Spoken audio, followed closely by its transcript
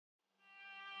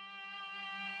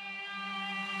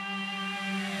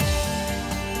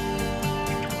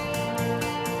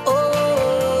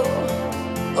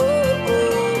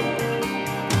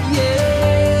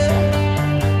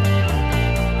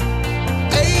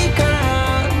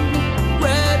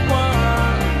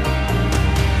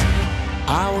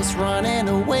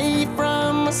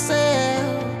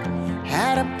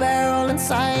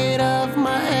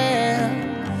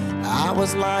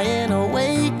was lying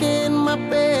awake in my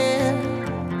bed,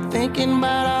 thinking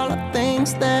about all the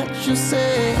things that you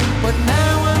said. But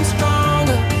now I'm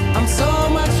stronger, I'm so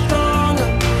much stronger.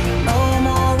 No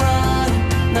more running,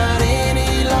 not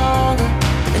any longer.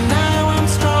 And now I'm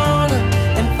stronger,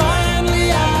 and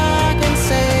finally I can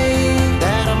say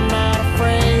that I'm not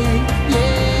afraid.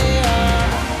 Yeah,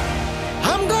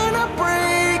 I'm gonna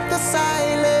break the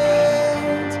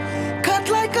silence, cut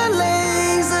like a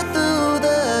laser through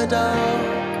the dark.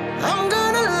 I'm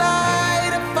gonna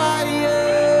light a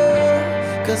fire,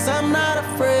 'cause I'm not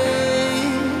afraid,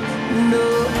 no.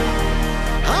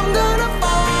 I'm gonna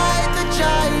fight the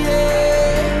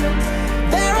giants.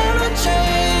 There are no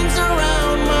chains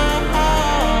around my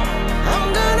heart. I'm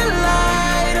gonna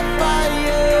light a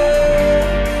fire,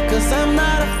 'cause I'm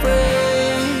not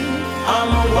afraid. I'm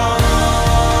a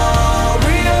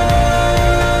warrior.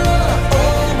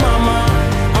 Oh mama,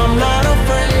 I'm not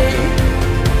afraid.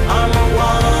 I'm a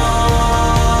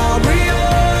warrior.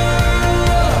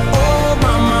 Oh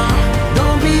mama,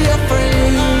 don't be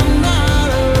afraid. I'm not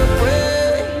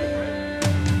afraid.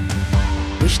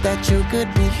 Wish that you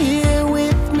could be here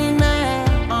with me now.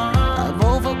 I've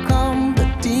overcome the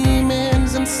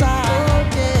demons inside.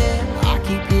 I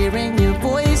keep hearing your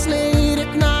voice late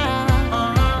at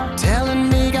night, telling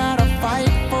me gotta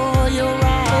fight for your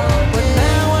right. But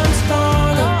now I'm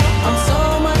stronger, I'm so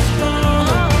much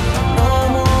stronger. No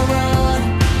more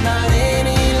running, not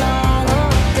any longer.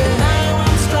 And now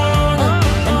I'm stronger,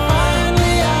 and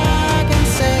finally I can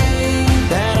say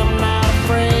that I'm not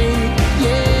afraid.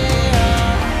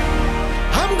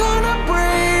 Yeah, I'm gonna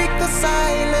break the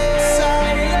silence,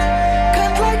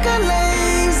 cut like a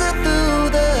laser through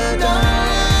the dark.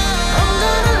 I'm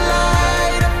gonna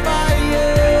light a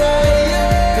fire,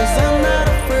 'cause I'm not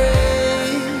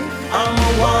afraid. I'm a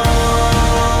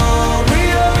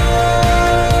warrior.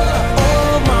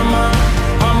 Oh mama,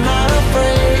 I'm not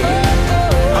afraid.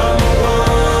 I'm a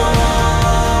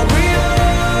warrior.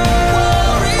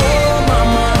 Oh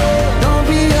mama, don't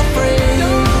be afraid.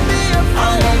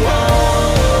 I'm a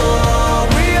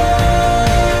warrior.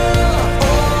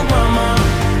 Oh mama,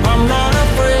 I'm not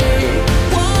afraid.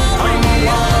 I'm a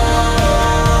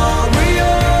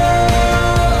warrior.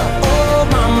 Oh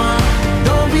mama,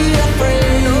 don't be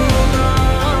afraid.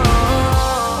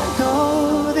 No,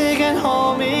 they can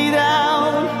hold me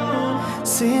down,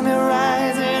 see me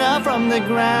rising up from the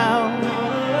ground.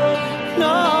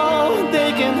 No, they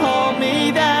can hold me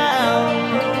down,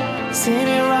 see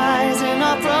me rising